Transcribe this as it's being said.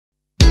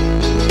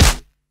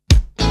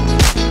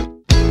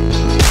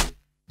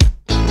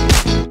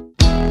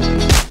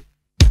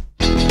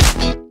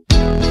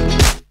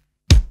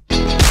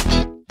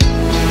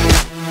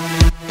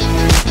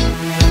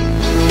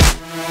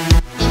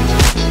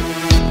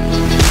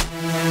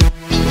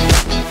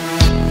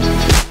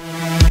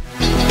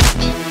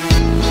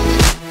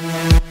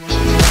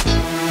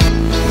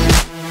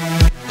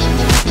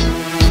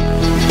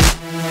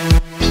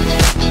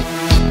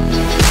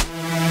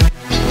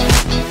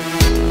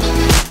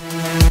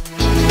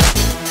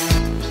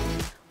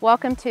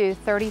Welcome to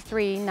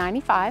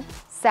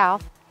 3395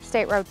 South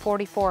State Road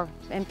 44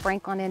 in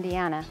Franklin,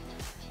 Indiana,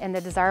 in the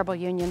desirable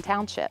Union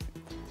Township.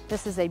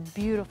 This is a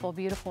beautiful,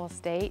 beautiful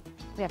estate.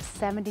 We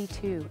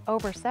have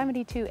over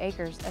 72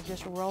 acres of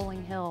just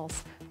rolling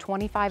hills,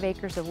 25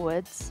 acres of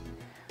woods,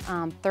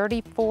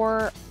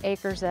 34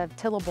 acres of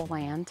tillable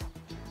land.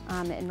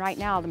 And right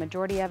now, the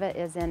majority of it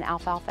is in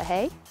alfalfa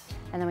hay.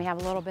 And then we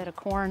have a little bit of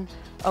corn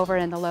over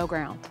in the low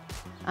ground.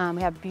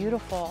 We have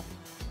beautiful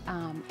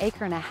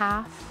acre and a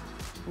half,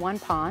 one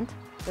pond.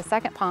 The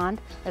second pond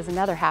is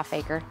another half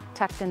acre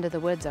tucked into the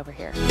woods over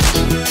here.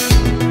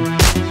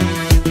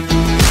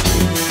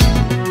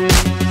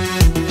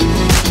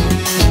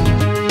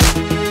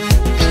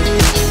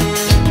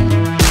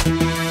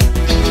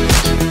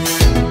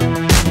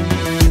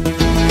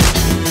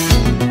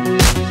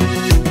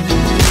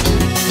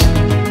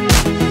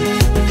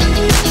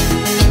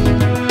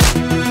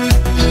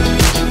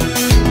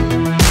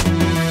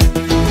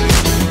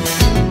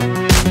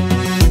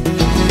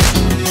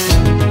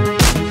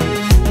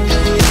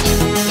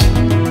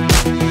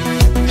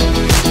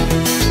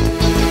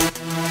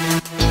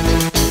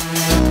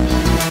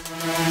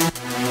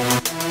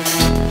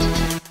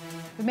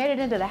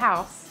 Into the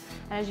house,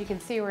 and as you can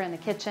see, we're in the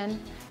kitchen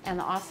and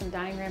the awesome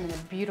dining room and the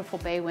beautiful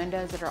bay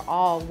windows that are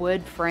all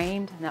wood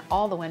framed, and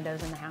all the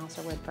windows in the house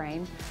are wood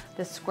framed.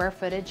 The square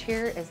footage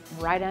here is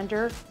right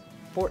under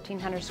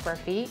 1,400 square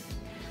feet.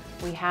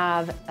 We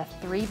have a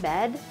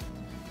 3-bed,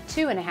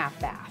 2.5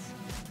 bath.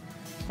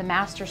 The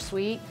master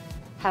suite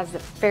has a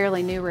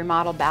fairly new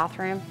remodeled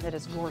bathroom that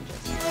is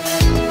gorgeous.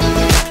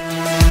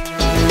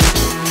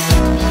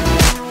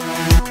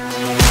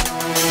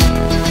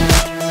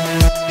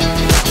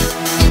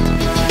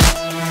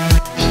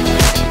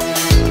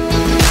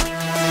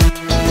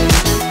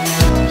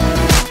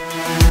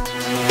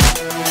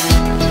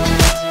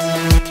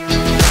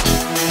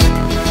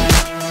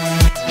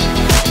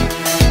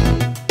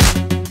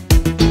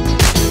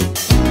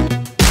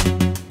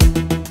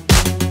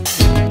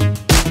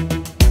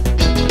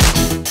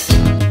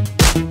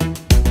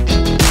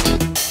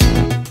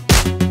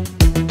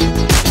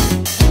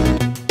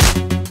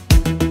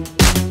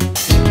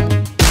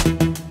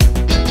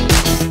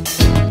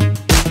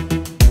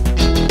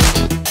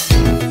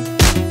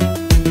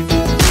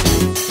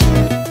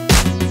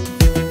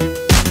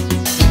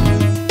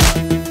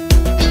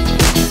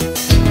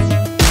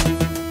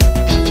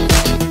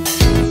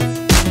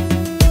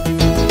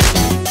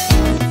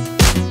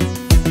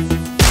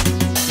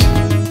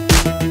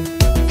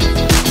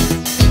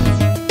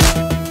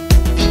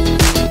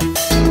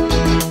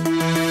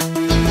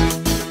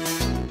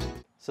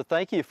 So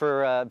thank you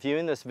for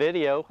viewing this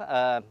video.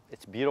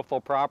 It's a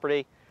beautiful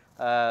property,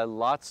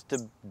 lots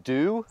to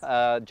do.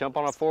 Jump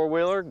on a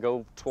four-wheeler,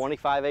 go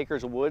 25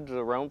 acres of woods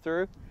to roam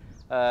through.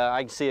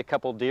 I can see a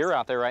couple deer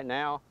out there right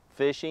now,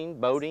 fishing,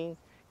 boating,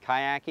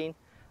 kayaking.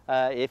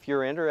 If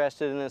you're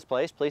interested in this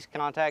place, please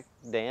contact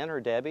Dan or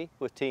Debbie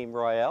with Team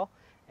Royale,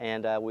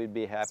 and we'd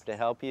be happy to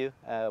help you.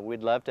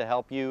 We'd love to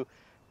help you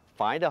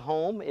find a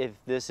home if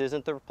this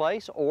isn't the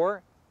place,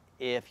 or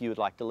if you would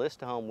like to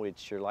list a home, we'd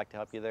sure like to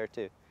help you there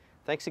too.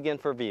 Thanks again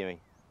for viewing.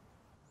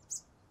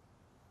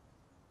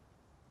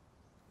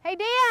 Hey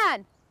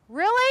Dan,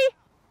 really?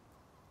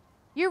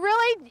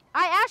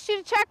 I asked you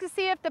to check to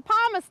see if the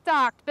palm is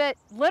stocked, but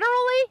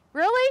literally?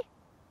 Really?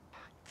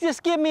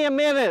 Just give me a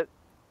minute.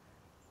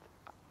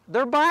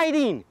 They're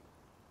biting.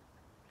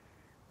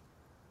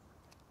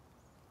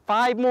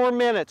 5 more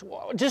minutes,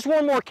 just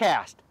one more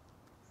cast.